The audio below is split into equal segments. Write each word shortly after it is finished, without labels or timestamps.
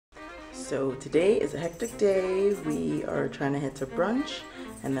So today is a hectic day. We are trying to head to brunch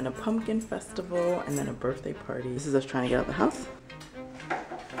and then a pumpkin festival and then a birthday party. This is us trying to get out of the house.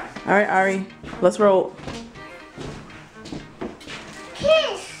 All right, Ari, let's roll.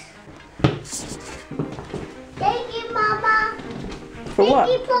 Kiss. Thank you, Mama. For what?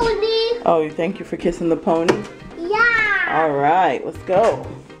 Thank you, Pony. Oh, thank you for kissing the pony. Yeah. All right, let's go.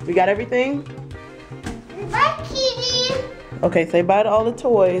 We got everything? Bye, Kitty. Okay, say bye to all the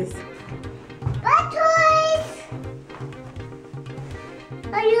toys. Bye, toys.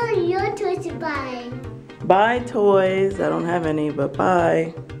 Are you your toys to buy? Bye, toys. I don't have any, but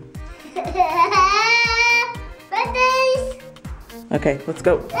bye. Birthdays. Okay, let's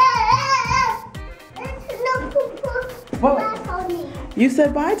go. What? Bye, Pony. You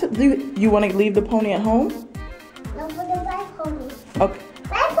said bye to, you want to leave the pony at home? No, but the bye, Pony. Okay.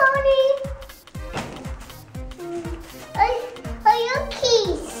 Bye, Pony. Are your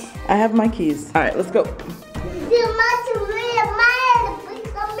keys? I have my keys. All right, let's go. You must read mine.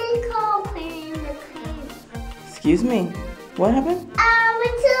 Excuse me. What happened?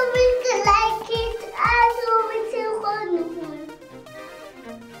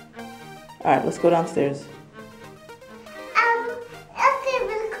 All right, let's go downstairs.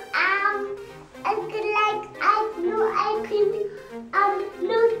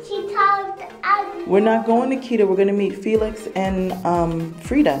 We're not going to Kita. We're gonna meet Felix and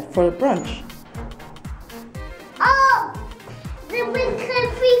Frida for brunch. Oh, the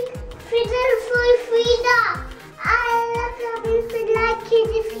Frida. I like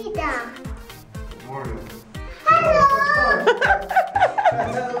Kitty Frida. Good morning. Hello.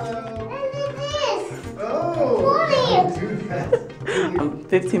 Hello. Look at this. Oh. Morning. Do that.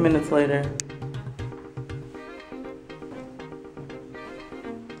 15 minutes later.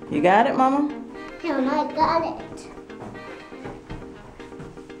 You got it, Mama? No, I got it.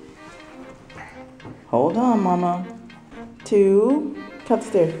 Hold on, Mama. 2, cut the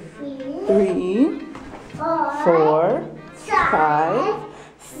stairs. 3, 4, 5,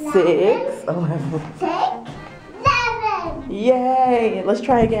 6, 11. 7. Yay! Let's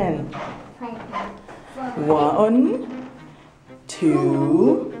try again. 1,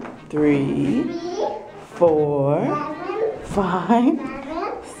 2, 3, 4, 5,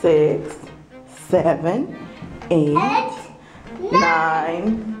 6, 7, 8,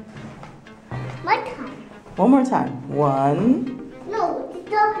 9. What time? One more time. 1, No,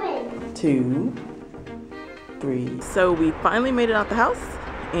 it's open. 2, 3. So we finally made it out the house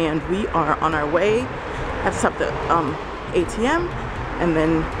and we are on our way. Have to stop the ATM and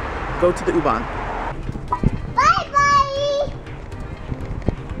then go to the U-Bahn. Bye bye.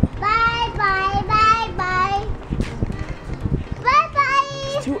 Bye bye bye bye. Bye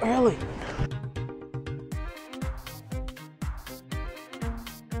bye. It's too early.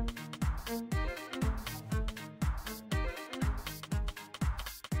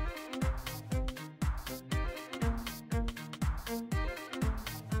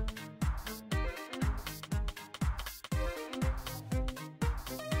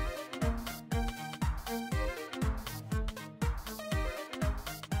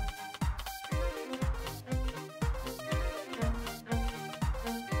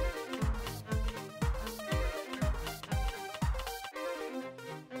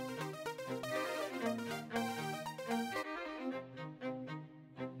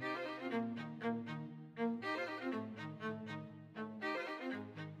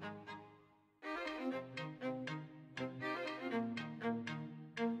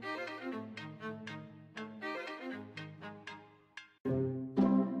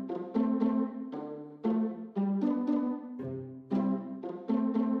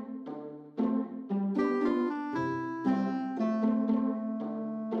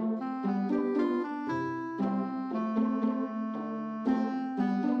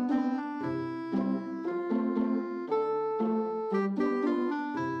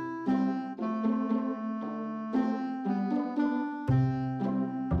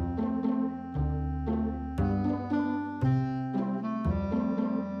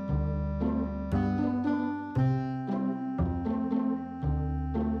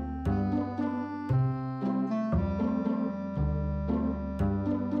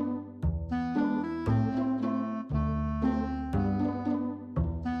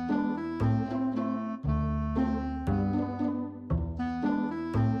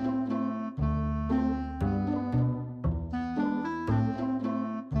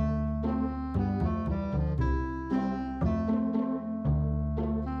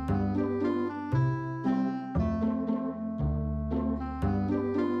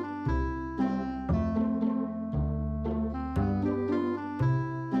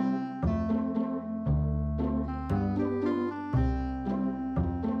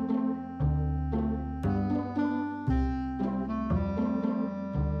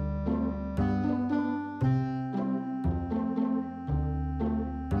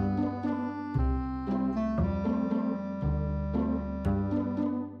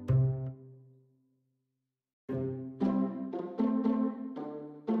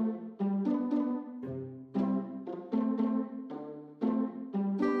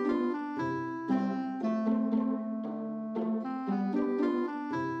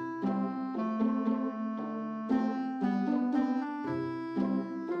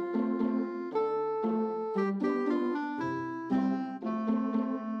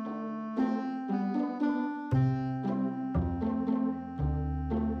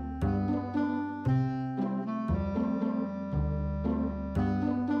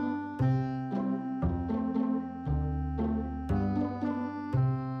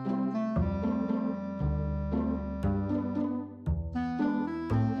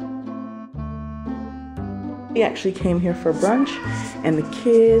 We actually came here for brunch, and the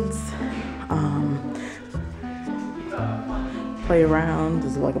kids play around.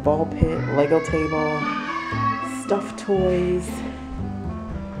 There's like a ball pit, Lego table, stuffed toys,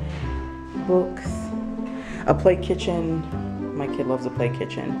 books, a play kitchen. My kid loves a play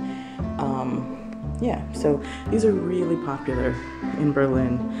kitchen. Yeah, so these are really popular in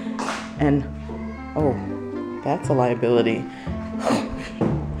Berlin. And oh, that's a liability.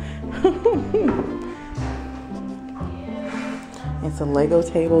 It's a Lego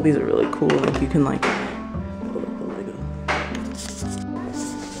table. These are really cool. Like you can like pull up the Lego.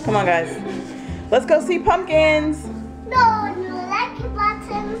 Come on, guys. Let's go see pumpkins. No, you like it,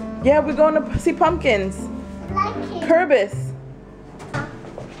 button. Yeah, we're going to see pumpkins. Like it. Kerbis.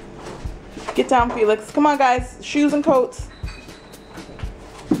 Get down, Felix. Come on, guys. Shoes and coats.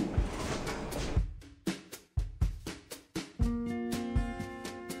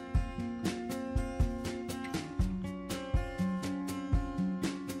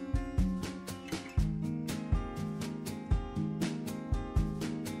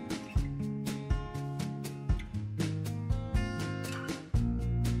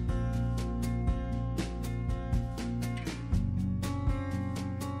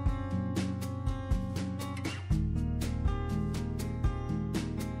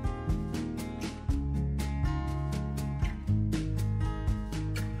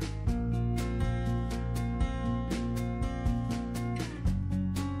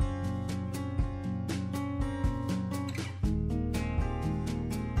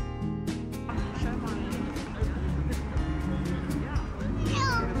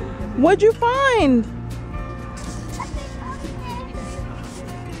 What'd you find?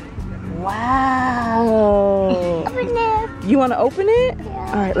 Wow. Open it. You want to open it? Yeah.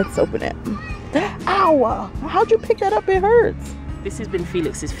 All right, let's open it. Ow! How'd you pick that up? It hurts. This has been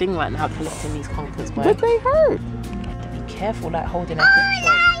Felix's thing right now, collecting these conkers, But they hurt. be careful, like holding a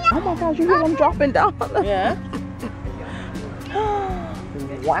picture. Oh my gosh, you hear them dropping down. Yeah.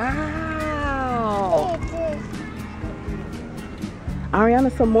 Wow.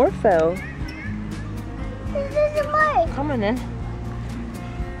 Arianna, some more fell. This is mine. Come on then.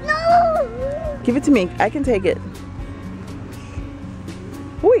 No. Give it to me. I can take it.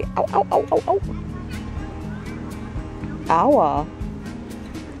 Wait. Ow, ow, ow, ow, ow. Ow.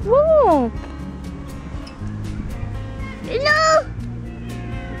 Look. No.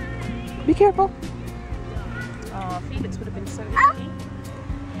 Be careful. Oh, Felix would have been so happy.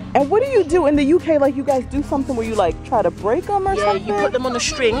 And what do you do in the UK? Like you guys do something where you like try to break them or Yeah, something? you put them on a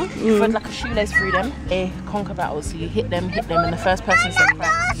string, you thread like a shoelace through them. A conker battle, so you hit them, and the first person that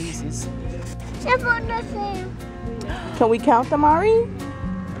cracks loses. They're both the same. Can we count them, Ari?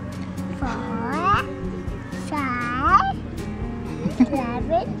 4, 5,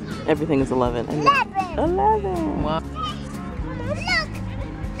 11. Everything is 11. And 11. 11. Wow. Look.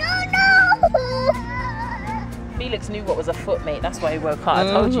 No. Felix knew what was a foot, mate. That's why he woke up. I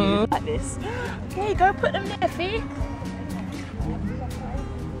told you like this. Okay, go put them there, Fee.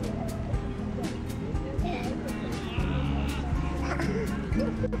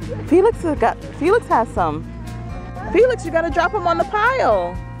 Felix has some. Felix, you gotta drop them on the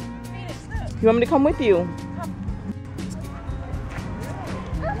pile. You want me to come with you?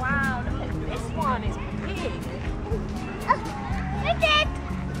 Wow, look at this one. It's big. Look it.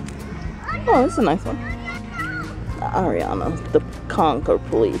 Oh, this is a nice one. Arianna, the conker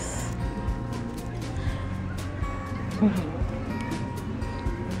police.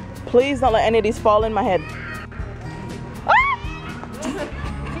 Please don't let any of these fall in my head.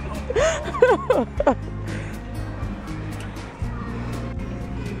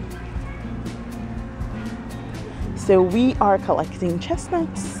 So we are collecting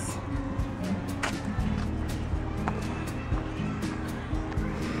chestnuts.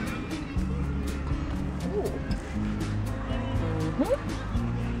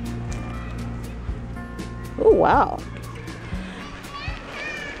 Oh, wow.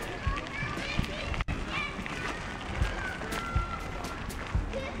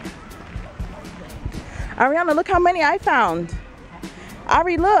 Arianna, look how many I found.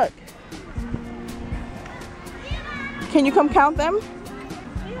 Ari, look. Can you come count them?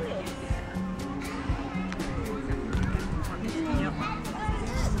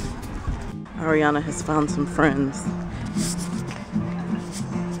 Arianna has found some friends.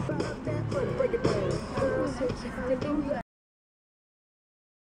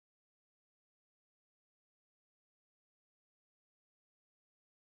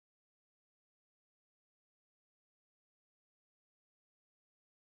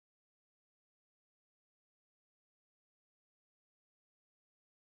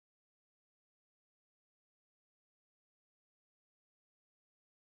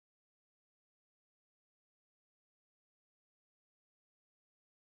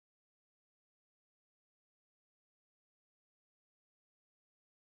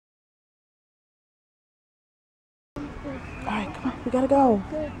 We gotta go.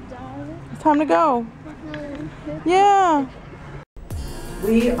 It's time to go. Yeah.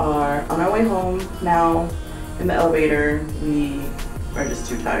 We are on our way home now. In the elevator, we are just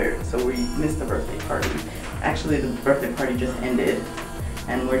too tired, so we missed the birthday party. Actually, the birthday party just ended,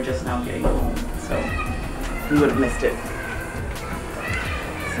 and we're just now getting home, so we would have missed it.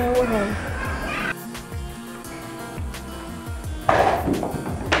 So we're home.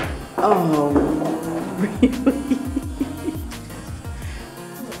 Oh, really?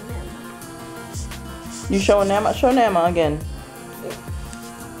 You showing Nama? Show Nama again.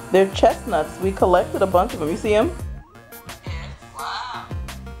 They're chestnuts. We collected a bunch of them. You see them? My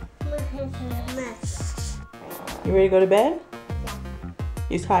hands are a mess. You ready to go to bed?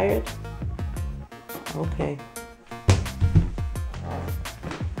 You tired? Okay.